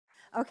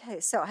Okay,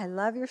 so I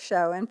love your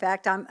show. In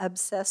fact, I'm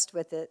obsessed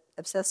with it,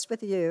 obsessed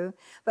with you.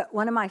 But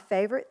one of my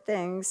favorite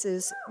things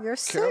is your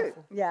suit.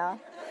 Careful. Yeah,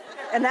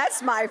 and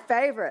that's my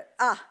favorite.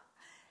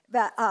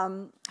 But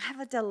I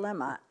have a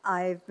dilemma.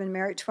 I've been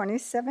married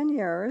 27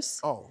 years.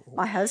 Oh.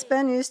 My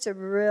husband used to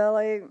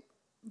really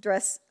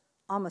dress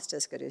almost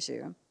as good as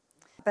you,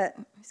 but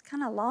he's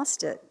kind of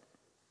lost it.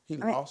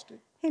 Lost it?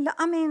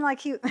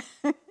 Like he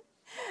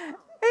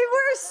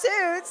wears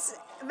suits,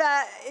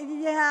 but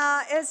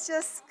yeah, it's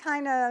just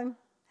kind of,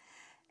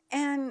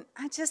 and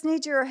I just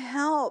need your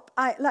help.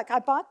 I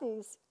bought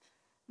these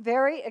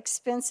very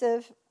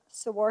expensive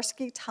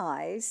Swarovski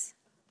ties.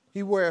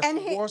 He wears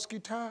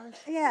Swarovski ties?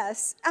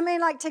 Yes.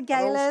 Like to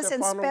galas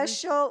and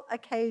special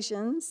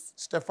occasions.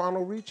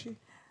 Stefano Ricci?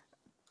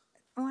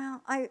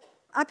 Well, I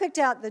picked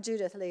out the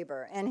Judith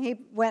Lieber, and he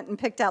went and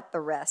picked out the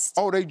rest.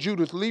 Oh, they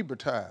Judith Lieber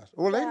ties.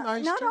 Well, they're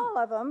nice, not too. all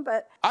of them,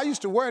 but... I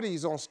used to wear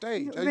these on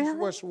stage. Really? I used to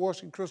wear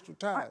Swarovski crystal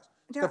ties.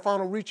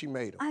 Stefano Ricci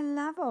made them. I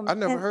love them. I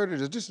never heard of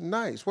this. This is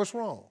nice. What's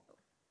wrong?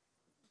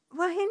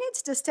 Well, he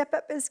needs to step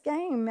up his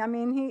game.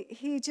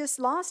 He just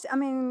lost.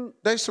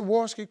 They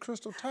Swarovski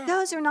crystal ties.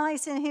 Those are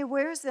nice, and he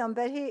wears them,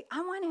 but I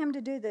want him to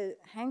do the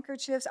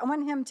handkerchiefs. I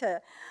want him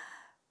to...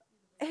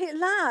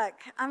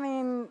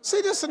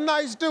 See, this is a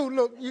nice dude.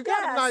 Look, you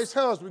got a nice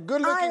husband.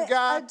 Good-looking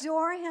guy. I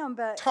adore him,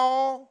 but...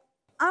 Tall.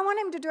 I want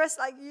him to dress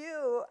like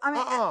you.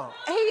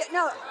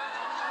 No.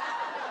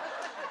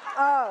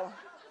 Oh,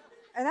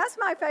 and that's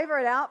my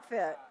favorite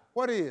outfit.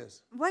 What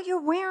is? What you're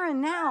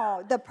wearing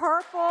now. The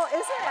purple, isn't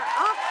it?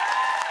 Oh.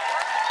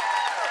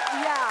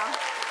 Yeah.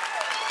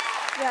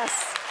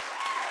 Yes.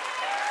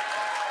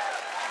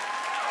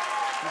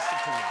 Listen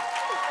to me.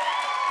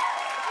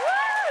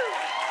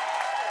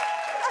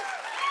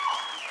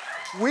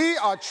 We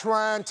are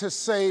trying to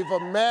save a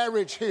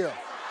marriage here.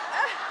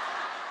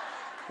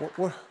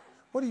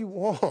 What do you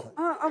want? Well,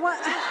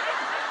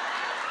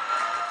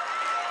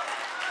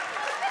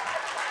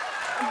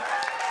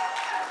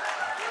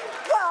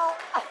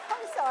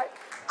 I'm sorry.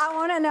 I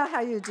want to know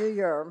how you do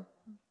your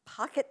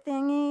pocket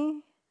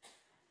thingy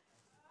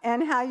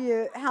and how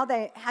you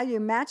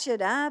match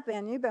it up.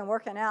 And you've been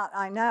working out,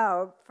 I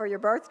know, for your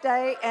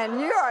birthday, and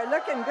you are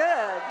looking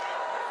good.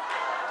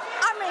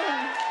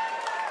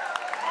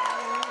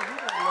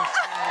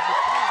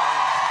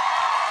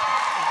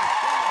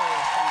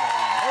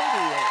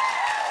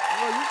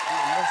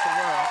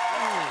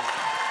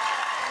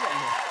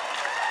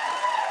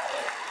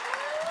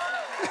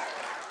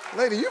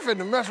 Lady, you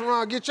finna mess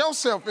around and get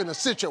yourself in a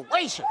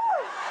situation.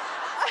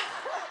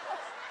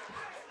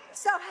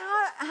 So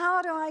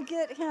how do I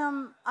get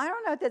him? I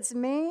don't know if it's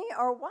me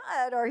or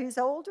what, or he's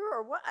older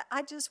or what.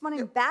 I just want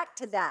him back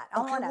to that. I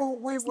want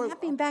to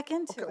snap him back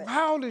into it.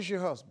 How old is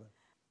your husband?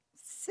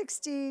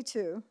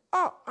 62.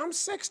 Oh, I'm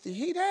 60.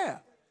 He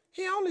there.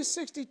 He only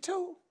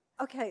 62.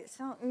 Okay,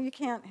 so you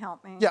can't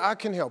help me. Yeah, I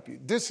can help you.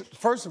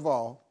 First of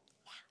all,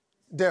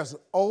 there's an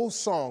old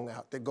song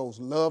out that goes,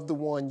 "Love the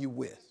one you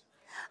with."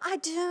 I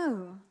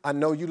do. I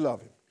know you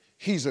love him.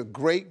 He's a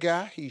great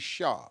guy. He's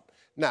sharp.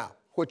 Now,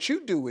 what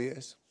you do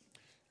is,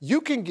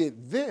 you can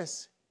get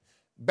this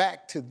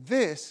back to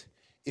this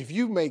if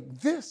you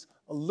make this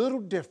a little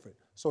different.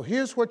 So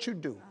here's what you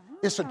do.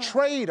 It's a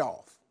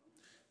trade-off.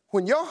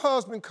 When your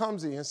husband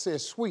comes in and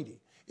says,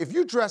 "Sweetie, if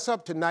you dress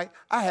up tonight,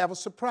 I have a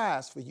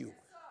surprise for you."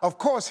 Of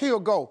course,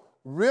 he'll go,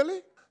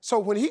 "Really?" So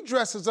when he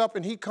dresses up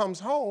and he comes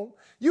home,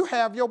 you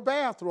have your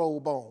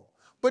bathrobe on.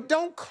 But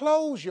don't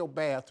close your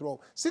bathrobe.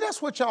 See,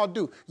 that's what y'all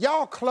do.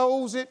 Y'all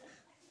close it,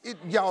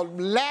 y'all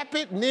lap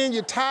it, and then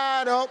you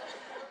tie it up,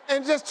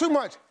 and just too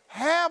much.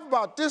 Have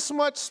about this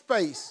much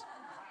space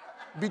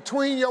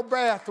between your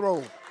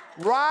bathrobe.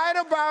 Right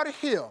about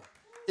here.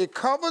 It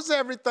covers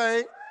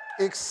everything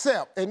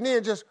except, and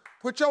then just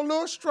put your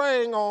little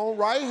string on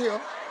right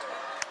here,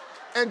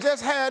 and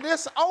just have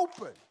this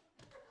open.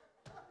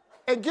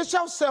 And get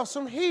yourself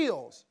some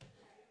heels.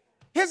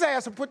 His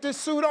ass will put this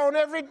suit on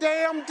every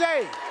damn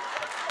day.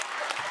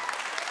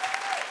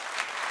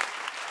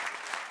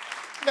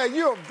 Now,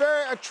 you're a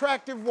very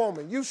attractive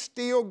woman. You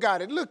still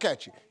got it. Look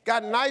at you.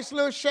 Got a nice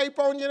little shape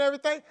on you and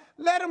everything.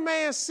 Let a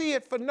man see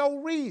it for no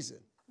reason.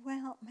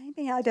 Well,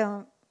 maybe I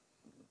don't,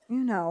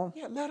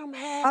 Yeah, let him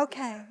have it.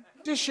 Okay.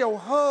 This your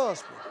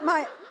husband.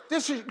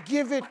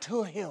 Give it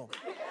to him.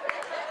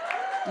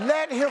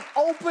 Let him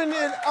open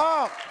it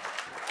up.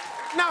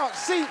 Now,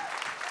 see,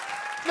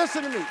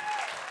 listen to me.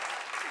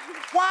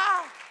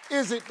 Why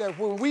is it that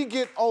when we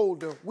get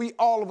older, we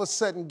all of a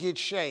sudden get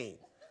shamed?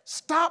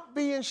 Stop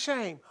being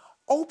shamed.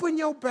 Open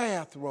your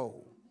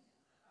bathrobe.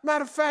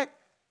 Matter of fact,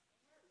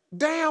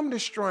 damn the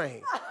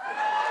string.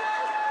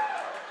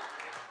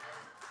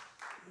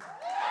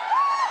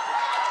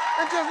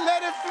 And just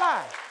let it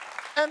fly.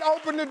 And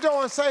open the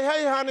door and say,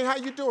 "Hey, honey, how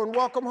you doing?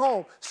 Welcome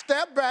home."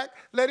 Step back,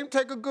 let him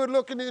take a good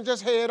look, and then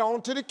just head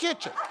on to the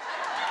kitchen.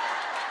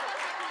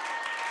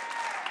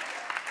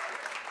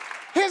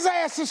 His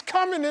ass is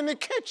coming in the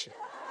kitchen.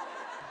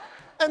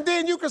 And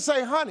then you can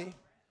say, "Honey,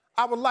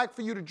 I would like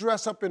for you to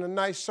dress up in a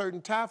nice shirt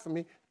and tie for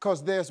me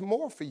because there's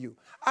more for you."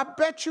 I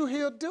bet you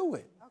he'll do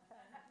it.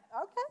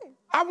 Okay.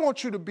 I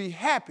want you to be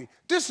happy.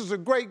 This is a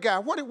great guy.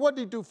 What did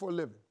he do for a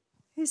living?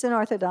 He's an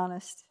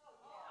orthodontist.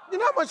 You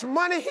know how much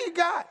money he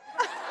got?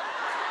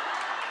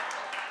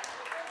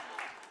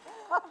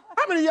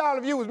 How many of y'all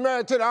of you was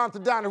married to the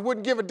orthodontist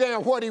wouldn't give a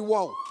damn what he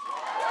wants?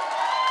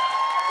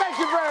 Thank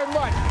you very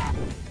much.